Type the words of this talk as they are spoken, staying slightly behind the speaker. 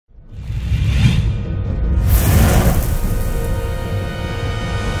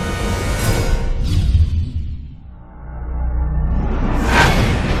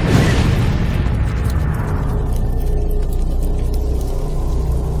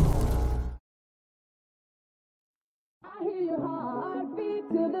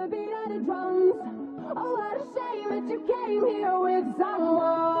to the beat of the drums. Oh, what a shame that you came here with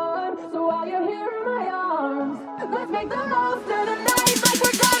someone. So while you're here in my arms, let's make the most of the night like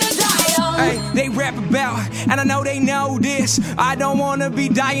we're gonna die young. Hey, they rap about, and I know they know this. I don't wanna be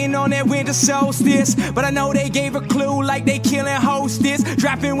dying on that winter solstice, but I know they gave a clue like they killing hostess.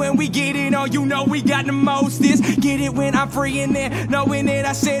 Dropping when we get it on, you know we got the mostest. Get it when I'm free in there, knowing it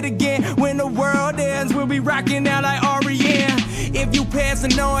I said again. When the world ends, we'll be rocking out like R.E.M. If you pass the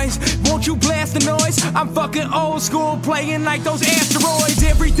noise, won't you blast the noise? I'm fucking old school, playing like those asteroids.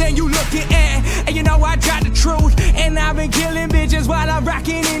 Everything you looking at, and you know I got the truth. And I've been killing bitches while I'm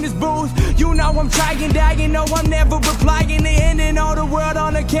rocking in this booth. You know I'm trying, dying, know I'm never replying. They ending all the world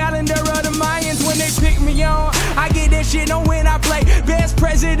on the calendar of the Mayans. When they pick me on, I get that shit on when I play. Best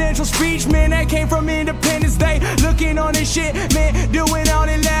presidential speech, man, that came from Independence Day. Looking on this shit, man, doing all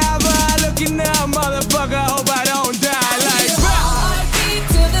it loud. Looking now, motherfucker, hope I don't die like heartbeat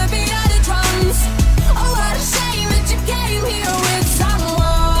to the beat of the drums. Oh, what a shame that you came here with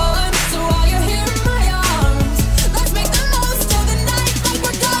someone. So while you're here in my arms, let's make the most of the night like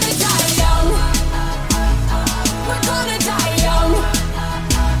we're gonna die young. We're gonna die young.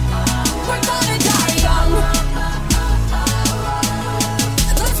 We're gonna die young.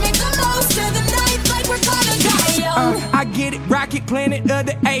 Let's make the most of the night like we're gonna die young. I get it, Rocket Planet of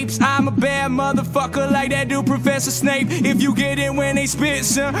the Apes. I'm a bad motherfucker like that dude Professor Snape. If you get it when they spit,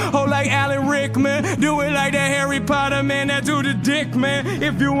 son, oh like Alan Rickman. Do it like that Harry Potter, man, that do the dick, man.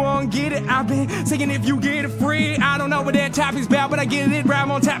 If you won't get it, I've been saying if you get it free. I don't know what that topic's about, but I get it right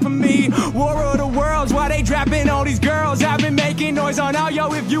on top of me. War of the Worlds, why they dropping all these girls? I've been making noise on all,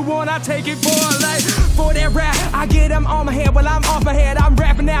 yo, if you want, I take it for a life. For that rap, I get them on my head while I'm off my head. I'm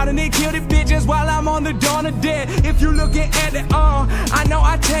rapping out and they kill the bitches while I'm on the dawn of dead. If you looking at it, I know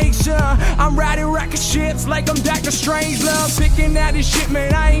I take some. I'm riding rocket ships like I'm Dr. Strangelove. Picking out this shit,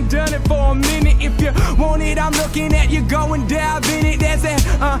 man, I ain't done it for a minute. If you want it, I'm looking at you, go and dive in it. That's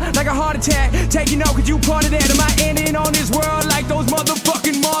that, like a heart attack. Taking over, cause you part of that. Am I ending on this world like those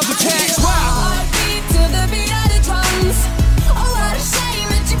motherfucking Mars attacks? Wow. Heartbeat to the beat of the drums. Oh, what a shame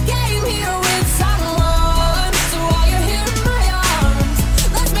that you came here with someone. So while you're here in my arms,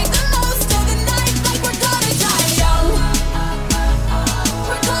 let's make the most of the night like we're gonna die young.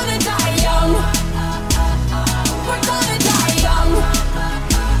 We're gonna die young. We're gonna die young.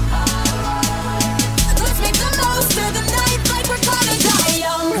 Let's make the most of the night like we're gonna die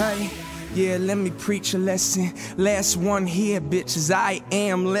young. Hey, yeah, let me preach a lesson. Last one here, bitches, I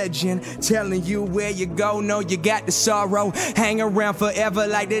am legend. Telling you where you go, know you got the sorrow. Hang around forever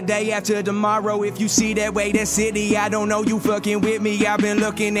like the day after tomorrow. If you see that way, that city, I don't know you fucking with me. I've been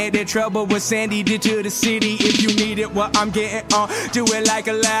looking at the trouble what Sandy did to the city. If you need it, what I'm getting on, do it like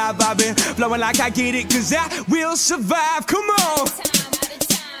a live. I've been flowing like I get it, cause I will survive. Come on.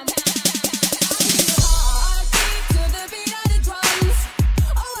 We'll be right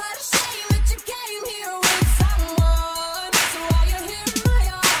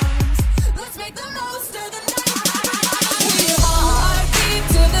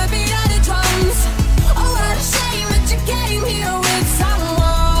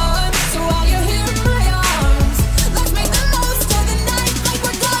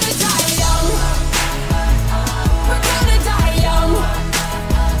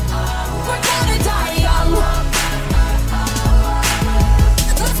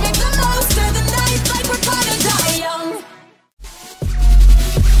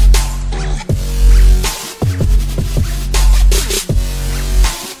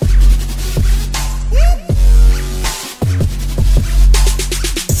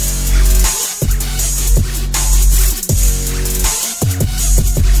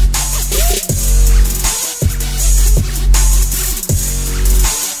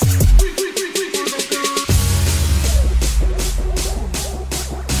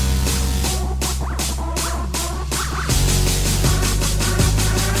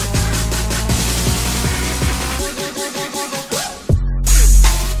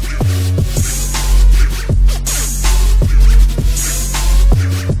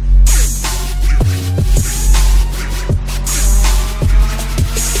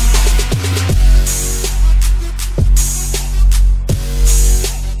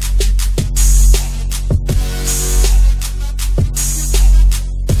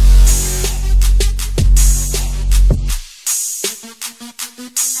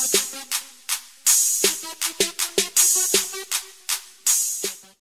back.